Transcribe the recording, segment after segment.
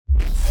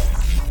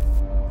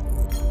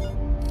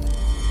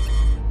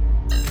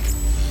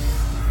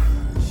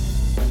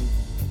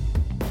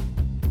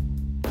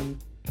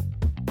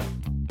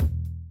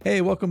Hey,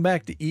 welcome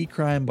back to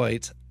E-Crime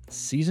Bites,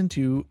 Season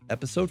 2,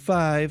 Episode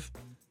 5.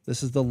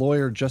 This is the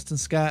lawyer Justin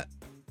Scott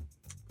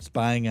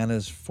spying on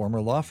his former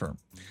law firm.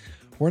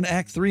 We're in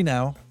Act 3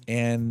 now,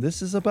 and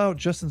this is about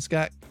Justin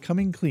Scott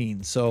coming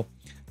clean. So,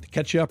 to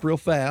catch you up real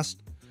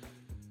fast,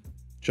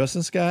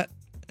 Justin Scott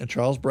and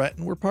Charles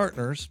Bratton were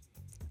partners.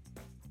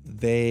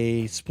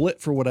 They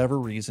split for whatever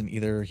reason.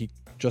 Either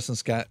Justin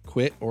Scott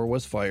quit or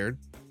was fired.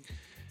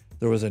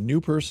 There was a new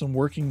person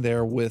working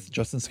there with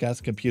Justin Scott's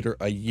computer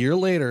a year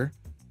later,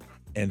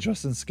 and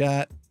Justin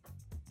Scott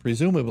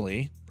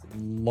presumably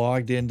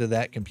logged into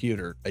that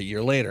computer a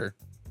year later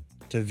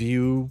to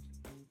view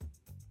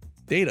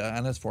data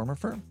on his former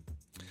firm.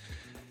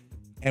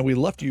 And we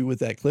left you with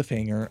that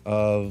cliffhanger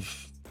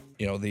of,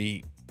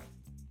 the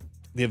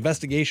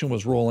investigation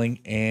was rolling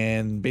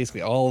and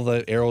basically all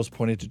the arrows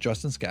pointed to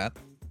Justin Scott.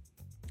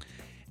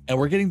 And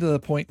we're getting to the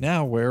point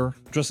now where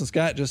Justin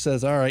Scott just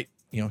says, all right,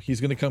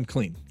 he's going to come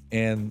clean.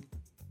 And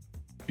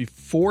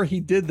before he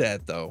did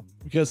that, though,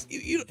 because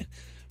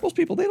most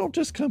people, they don't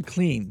just come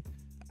clean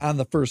on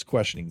the first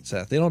questioning,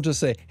 Seth. They don't just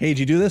say, hey, did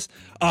you do this?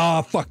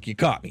 Fuck, you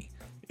caught me.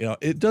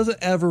 It doesn't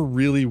ever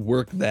really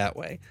work that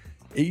way.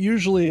 It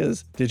usually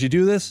is, did you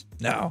do this?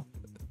 No.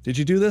 Did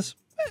you do this?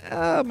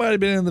 Might have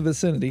been in the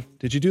vicinity.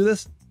 Did you do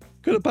this?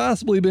 Could have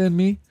possibly been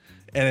me.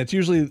 And it's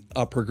usually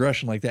a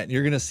progression like that. And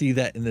you're going to see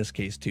that in this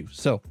case too.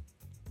 So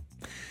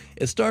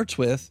it starts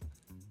with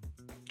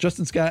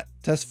Justin Scott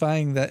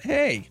testifying that,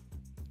 hey,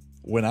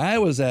 when I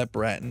was at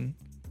Bratton,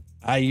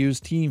 I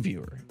used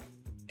TeamViewer.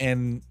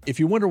 And if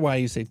you wonder why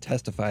you say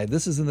testify,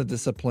 this is in the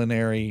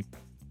disciplinary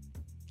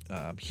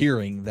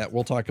hearing that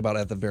we'll talk about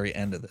at the very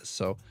end of this.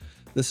 So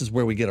this is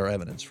where we get our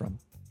evidence from.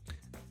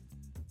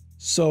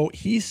 So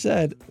he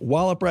said,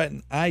 while at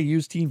Bratton, I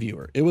used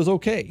TeamViewer. It was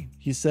okay.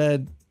 He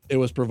said it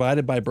was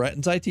provided by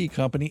Bratton's IT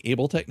company,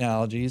 Able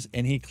Technologies,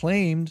 and he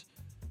claimed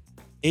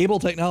Able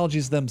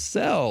Technologies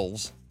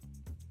themselves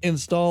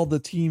installed the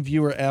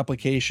TeamViewer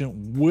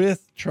application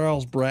with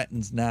Charles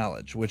Bratton's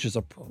knowledge, which is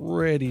a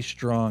pretty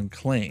strong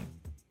claim.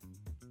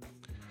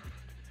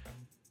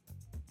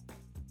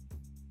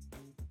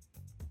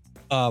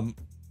 And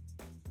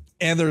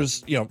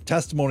there's,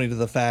 testimony to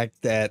the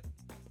fact that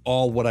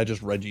all what I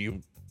just read to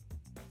you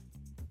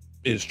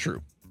is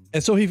true.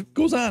 And so he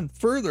goes on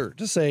further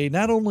to say,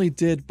 not only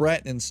did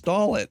Bratton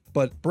install it,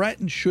 but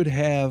Bratton should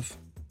have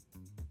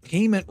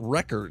payment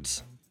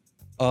records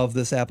of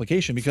this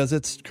application because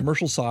it's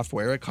commercial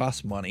software. It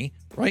costs money,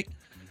 right?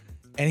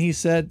 And he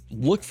said,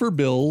 look for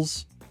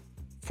bills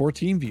for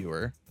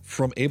TeamViewer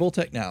from Able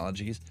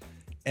Technologies.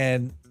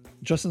 And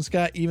Justin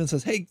Scott even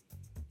says, hey,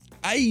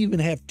 I even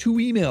have 2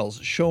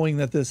 emails showing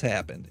that this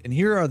happened. And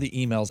here are the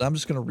emails. I'm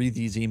just going to read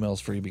these emails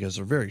for you because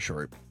they're very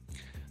short.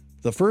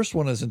 The first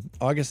one is in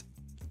August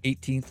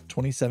 18th,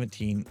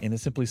 2017. And it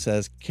simply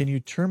says, can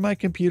you turn my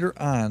computer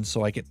on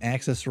so I can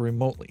access it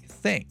remotely?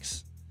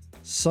 Thanks.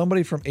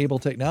 Somebody from Able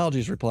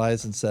Technologies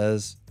replies and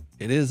says,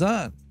 it is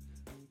on.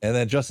 And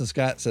then Justin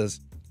Scott says,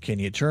 can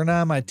you turn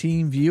on my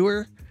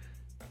TeamViewer?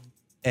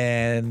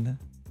 And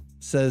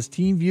says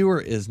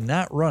TeamViewer is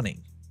not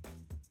running,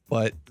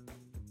 but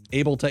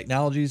Able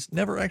Technologies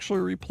never actually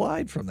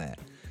replied from that.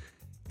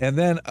 And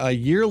then a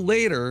year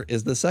later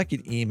is the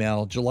second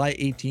email, July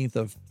 18th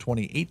of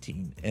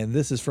 2018. And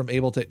this is from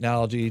Able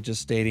Technology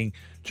just stating,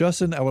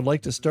 Justin, I would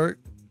like to start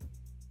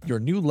your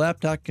new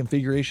laptop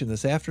configuration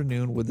this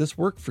afternoon. Would this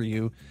work for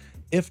you?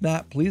 If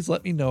not, please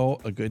let me know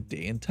a good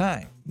day and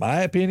time.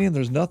 My opinion,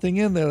 there's nothing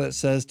in there that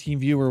says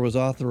TeamViewer was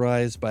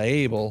authorized by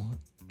Able.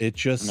 It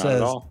just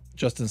says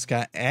Justin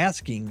Scott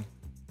asking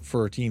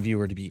for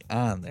TeamViewer to be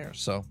on there.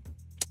 So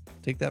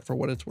take that for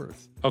what it's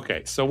worth.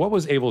 Okay, so what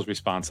was Able's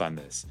response on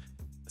this?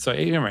 So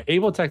remember,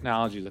 Able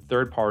Technology is a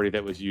third party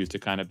that was used to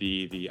kind of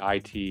be the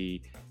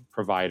IT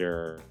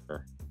provider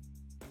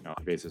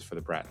basis for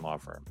the Bratton law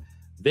firm.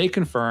 They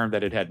confirmed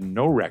that it had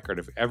no record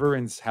of ever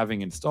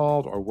having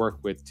installed or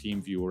worked with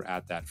TeamViewer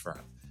at that firm.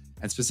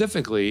 And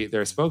specifically,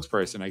 their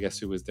spokesperson, I guess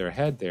who was their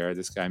head there,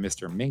 this guy,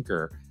 Mr.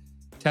 Minker,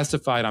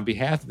 testified on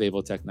behalf of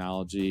Able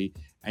Technology,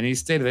 and he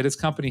stated that his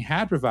company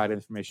had provided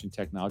information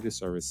technology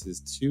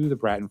services to the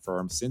Bratton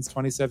firm since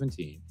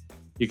 2017.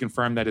 He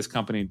confirmed that his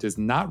company does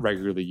not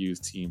regularly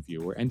use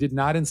TeamViewer and did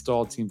not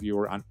install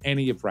TeamViewer on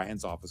any of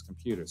Bratton's office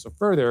computers. So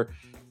further,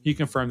 he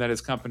confirmed that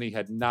his company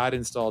had not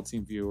installed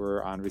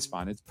TeamViewer on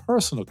respondents'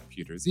 personal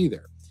computers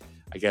either.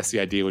 I guess the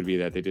idea would be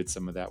that they did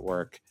some of that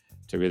work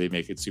to really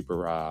make it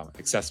super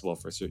accessible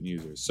for certain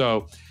users.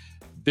 So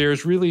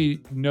there's really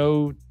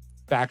no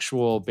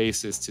factual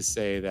basis to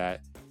say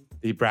that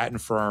the Bratton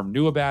firm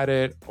knew about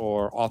it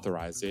or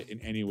authorized it in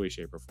any way,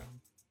 shape, or form.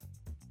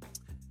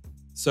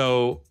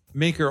 So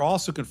Maker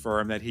also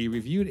confirmed that he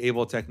reviewed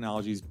Able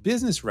Technologies'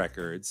 business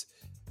records,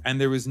 and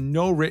there was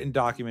no written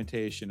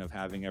documentation of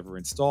having ever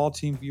installed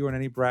TeamViewer on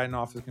any Bratton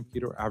office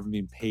computer or having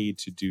been paid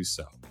to do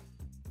so.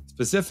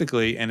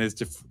 Specifically, in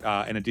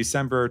a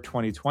December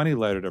 2020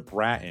 letter to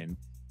Bratton,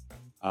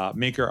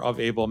 Maker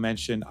of Able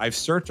mentioned, I've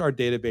searched our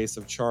database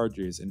of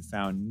charges and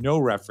found no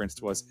reference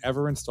to us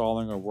ever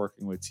installing or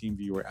working with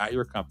TeamViewer at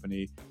your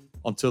company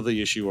until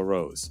the issue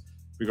arose.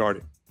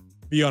 regarding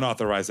the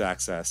unauthorized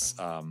access,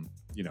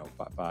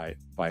 by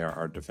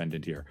our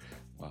defendant here.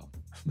 Well,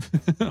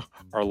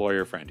 our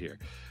lawyer friend here.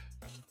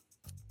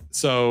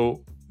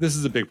 So this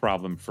is a big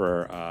problem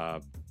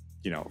for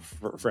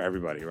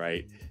everybody,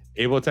 right?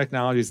 Able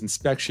Technologies'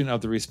 inspection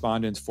of the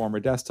respondent's former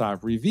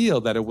desktop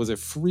revealed that it was a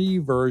free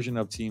version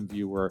of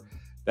TeamViewer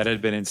that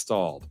had been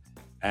installed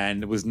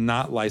and was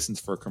not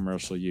licensed for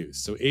commercial use.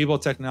 So Able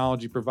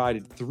Technology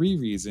provided 3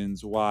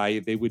 reasons why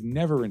they would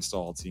never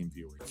install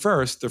TeamViewer.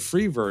 First, the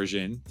free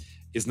version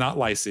is not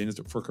licensed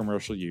for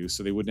commercial use,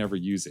 so they would never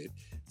use it.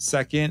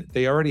 Second,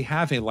 they already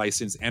have a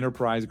licensed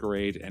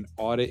enterprise-grade and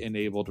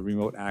audit-enabled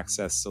remote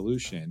access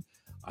solution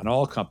on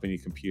all company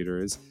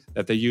computers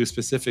that they use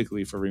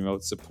specifically for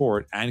remote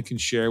support and can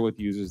share with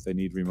users that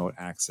need remote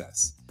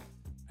access.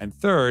 And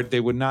third, they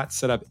would not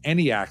set up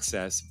any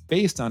access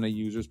based on a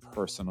user's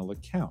personal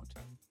account,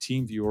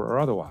 TeamViewer or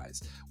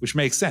otherwise, which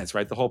makes sense,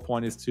 right? The whole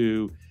point is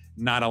to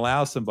not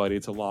allow somebody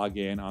to log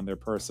in on their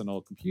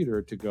personal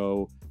computer to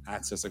go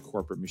access a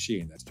corporate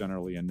machine. That's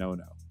generally a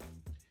no-no.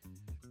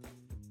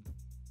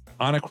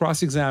 On a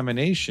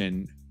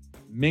cross-examination,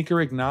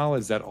 Minker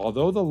acknowledged that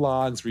although the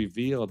logs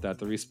revealed that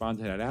the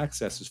respondent had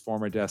access to his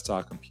former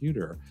desktop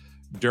computer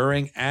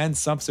during and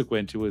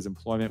subsequent to his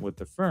employment with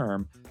the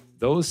firm,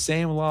 those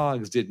same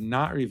logs did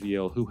not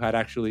reveal who had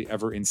actually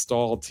ever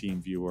installed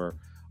TeamViewer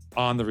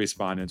on the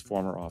respondent's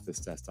former office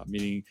desktop,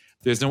 meaning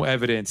there's no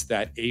evidence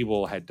that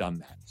Able had done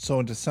that. So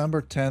on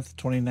December 10th,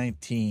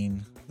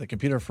 2019, the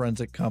computer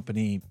forensic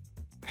company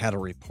had a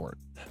report.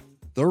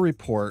 Their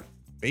report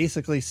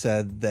basically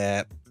said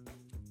that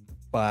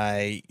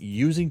by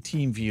using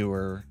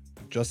TeamViewer,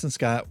 Justin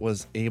Scott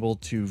was able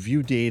to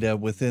view data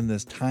within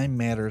this Time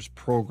Matters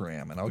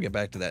program, and I'll get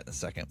back to that in a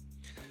second,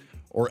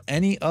 or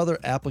any other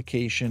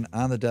application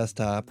on the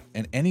desktop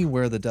and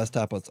anywhere the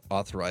desktop was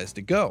authorized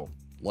to go,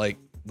 like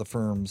the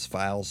firm's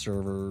file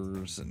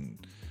servers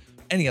and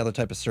any other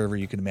type of server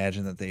you can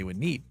imagine that they would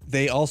need.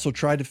 They also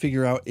tried to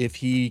figure out if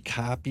he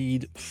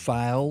copied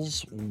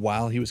files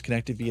while he was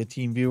connected via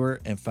TeamViewer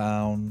and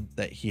found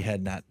that he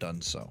had not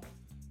done so.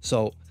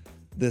 So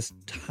this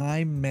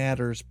Time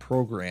Matters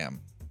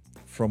program,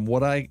 from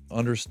what I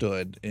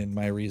understood in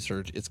my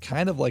research, it's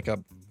kind of like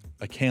a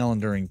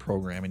calendaring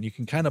program, and you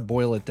can kind of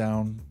boil it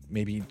down.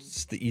 Maybe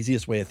it's the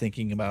easiest way of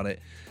thinking about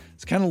it.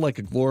 It's kind of like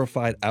a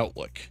glorified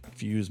Outlook.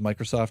 If you use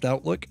Microsoft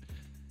Outlook,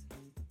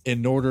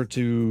 in order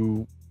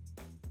to,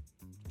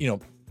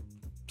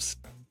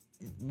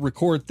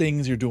 record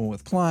things you're doing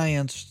with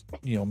clients,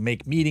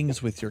 make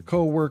meetings with your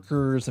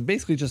coworkers, and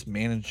basically just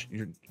manage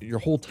your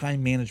whole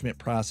time management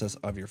process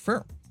of your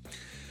firm.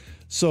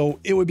 So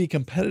it would be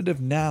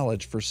competitive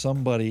knowledge for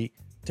somebody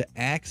to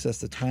access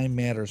the Time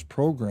Matters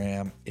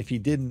program if he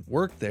didn't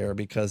work there,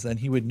 because then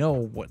he would know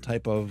what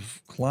type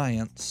of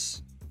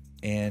clients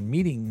and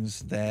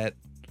meetings that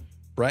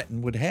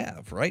Bratton would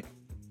have, right?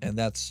 And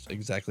that's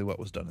exactly what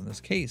was done in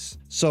this case.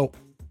 So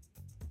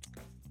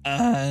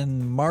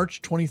on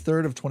March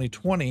 23rd of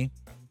 2020,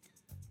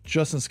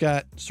 Justin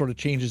Scott sort of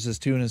changes his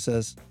tune and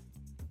says,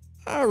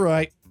 all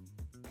right,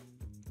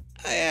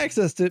 I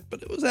accessed it,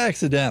 but it was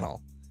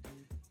accidental.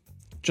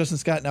 Justin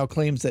Scott now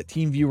claims that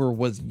TeamViewer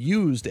was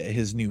used at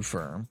his new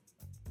firm.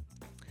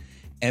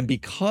 And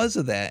because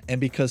of that,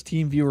 and because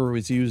TeamViewer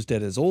was used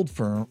at his old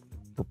firm,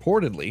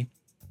 purportedly,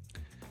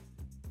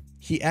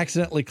 he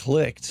accidentally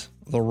clicked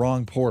the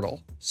wrong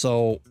portal.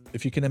 So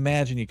if you can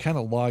imagine, you kind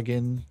of log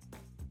in.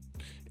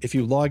 If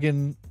you log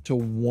in to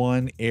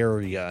one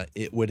area,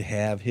 it would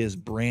have his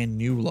brand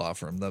new law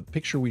firm, the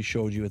picture we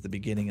showed you at the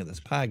beginning of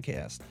this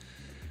podcast.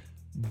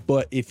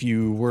 But if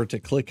you were to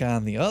click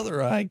on the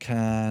other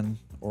icon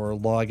or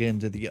log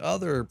into the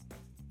other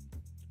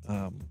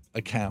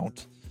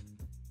account,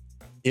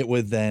 it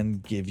would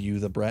then give you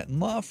the Bratton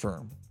Law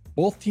Firm.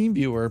 Both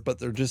TeamViewer, but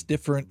they're just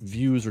different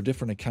views or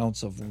different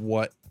accounts of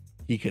what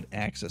he could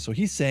access. So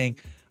he's saying,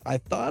 I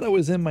thought I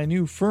was in my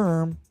new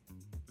firm,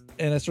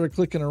 and I started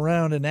clicking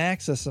around and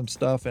access some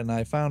stuff, and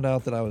I found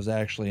out that I was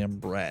actually in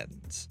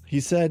Bratton's. He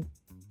said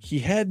he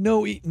had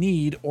no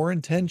need or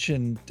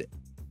intention to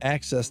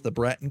access the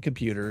Bratton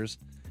computers,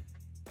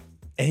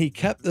 and he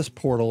kept this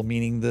portal,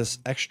 meaning this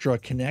extra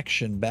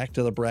connection back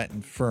to the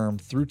Bratton firm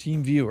through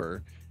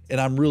TeamViewer. And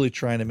I'm really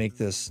trying to make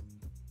this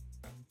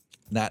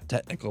not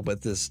technical,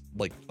 but this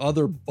like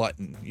other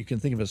button. You can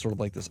think of it as sort of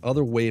like this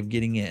other way of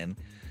getting in.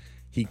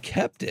 He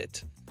kept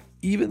it,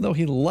 even though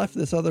he left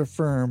this other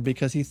firm,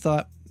 because he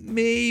thought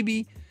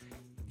maybe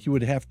he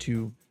would have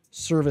to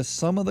service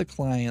some of the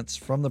clients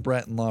from the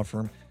Bratton Law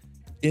Firm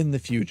in the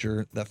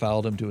future that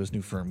followed him to his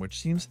new firm, which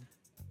seems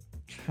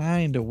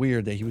kind of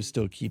weird that he would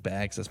still keep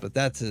access, but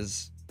that's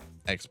his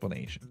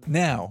explanation.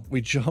 Now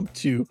we jump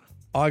to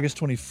August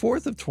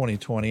 24th of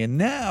 2020, and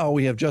now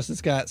we have Justin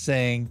Scott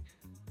saying,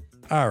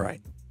 all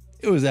right,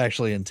 it was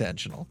actually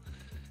intentional.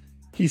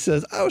 He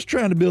says, I was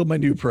trying to build my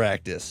new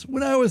practice.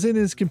 When I was in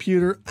his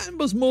computer, I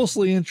was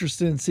mostly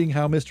interested in seeing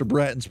how Mr.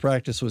 Bratton's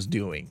practice was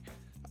doing.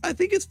 I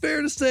think it's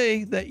fair to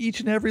say that each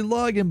and every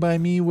login by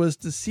me was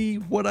to see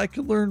what I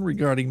could learn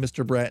regarding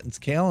Mr. Bratton's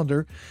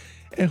calendar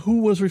and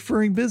who was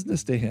referring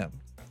business to him.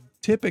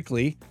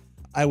 Typically,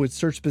 I would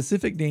search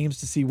specific names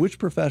to see which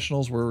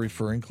professionals were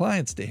referring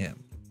clients to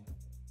him.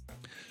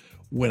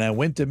 When I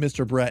went to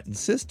Mr. Bratton's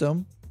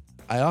system,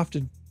 I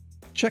often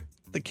checked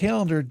the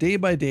calendar day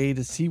by day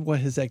to see what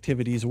his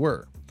activities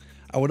were.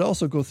 I would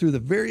also go through the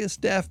various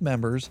staff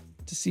members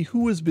to see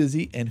who was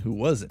busy and who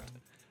wasn't.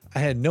 I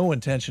had no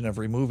intention of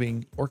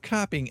removing or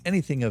copying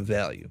anything of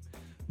value.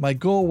 My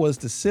goal was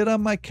to sit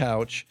on my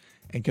couch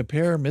and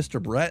compare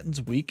Mr.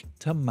 Bratton's week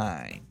to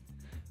mine.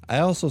 I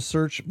also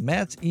searched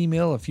Matt's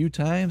email a few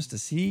times to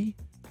see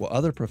what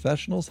other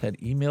professionals had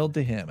emailed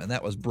to him, and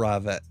that was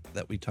Bravette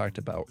that we talked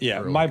about. Yeah,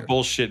 earlier. my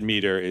bullshit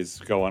meter is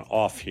going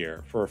off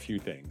here for a few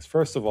things.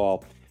 First of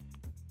all,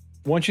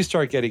 once you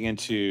start getting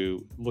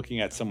into looking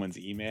at someone's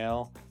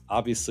email,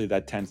 obviously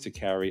that tends to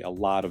carry a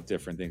lot of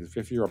different things.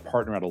 If you're a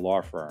partner at a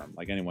law firm,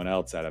 like anyone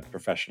else at a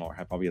professional,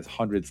 probably has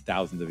hundreds,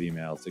 thousands of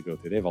emails to go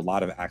through. They have a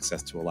lot of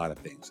access to a lot of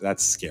things. So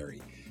that's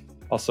scary.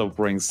 Also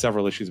brings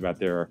several issues about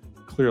their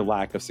clear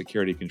lack of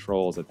security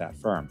controls at that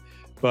firm.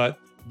 But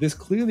this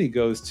clearly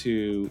goes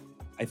to,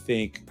 I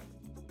think,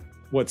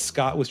 what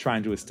Scott was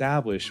trying to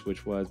establish,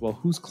 which was, well,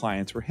 whose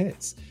clients were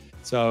his?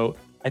 So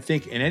I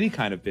think in any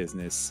kind of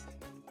business,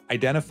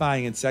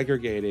 identifying and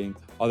segregating,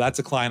 oh, that's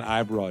a client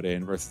I brought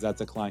in versus that's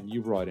a client you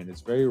brought in,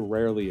 is very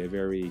rarely a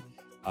very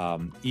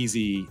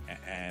easy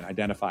and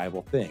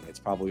identifiable thing. It's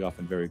probably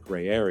often very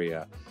gray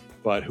area.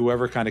 But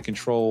whoever kind of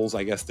controls,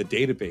 I guess, the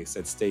database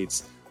that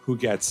states who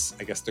gets,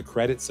 I guess, the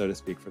credit, so to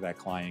speak, for that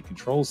client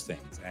controls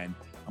things. And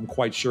I'm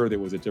quite sure there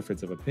was a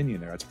difference of opinion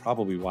there. That's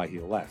probably why he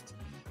left.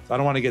 So I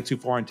don't want to get too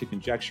far into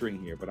conjecturing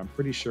here, but I'm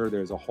pretty sure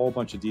there's a whole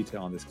bunch of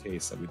detail in this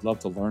case that we'd love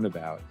to learn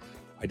about,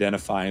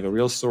 identifying the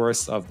real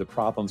source of the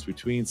problems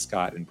between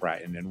Scott and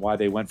Bratton and why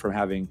they went from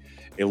having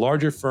a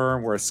larger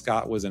firm where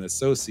Scott was an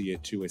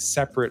associate to a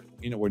separate,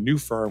 a new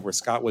firm where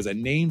Scott was a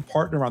named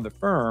partner on the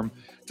firm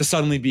to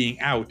suddenly being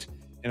out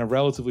in a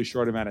relatively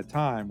short amount of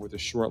time with a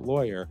short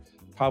lawyer.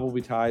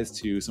 Probably ties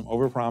to some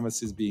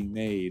overpromises being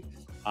made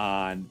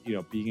on,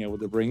 being able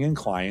to bring in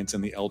clients in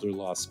the elder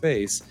law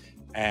space,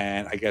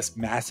 and I guess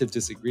massive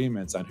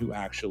disagreements on who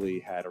actually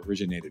had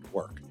originated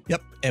work.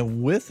 Yep.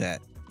 And with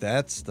that,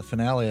 that's the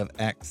finale of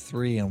Act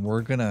 3, and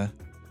we're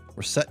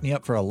setting you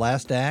up for a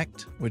last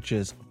act, which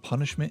is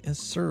punishment is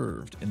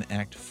served in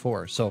Act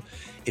 4. So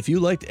if you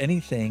liked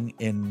anything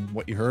in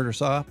what you heard or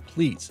saw,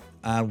 please,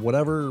 on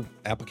whatever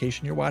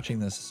application you're watching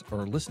this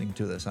or listening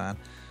to this on,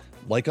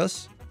 like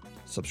us,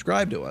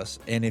 subscribe to us.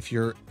 And if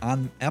you're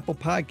on Apple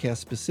Podcasts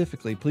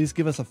specifically, please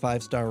give us a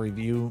 5-star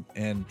review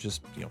and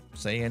just,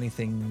 say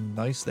anything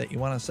nice that you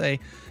want to say.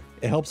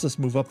 It helps us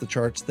move up the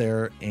charts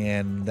there.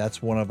 And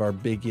that's one of our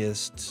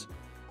biggest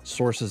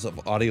sources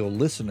of audio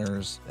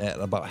listeners, at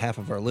about half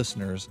of our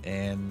listeners.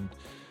 And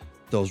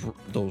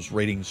those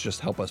ratings just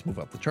help us move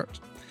up the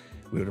charts.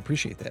 We would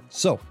appreciate that.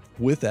 So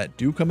with that,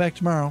 do come back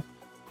tomorrow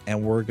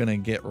and we're going to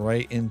get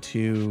right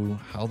into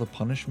how the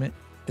punishment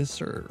is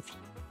served.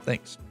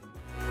 Thanks.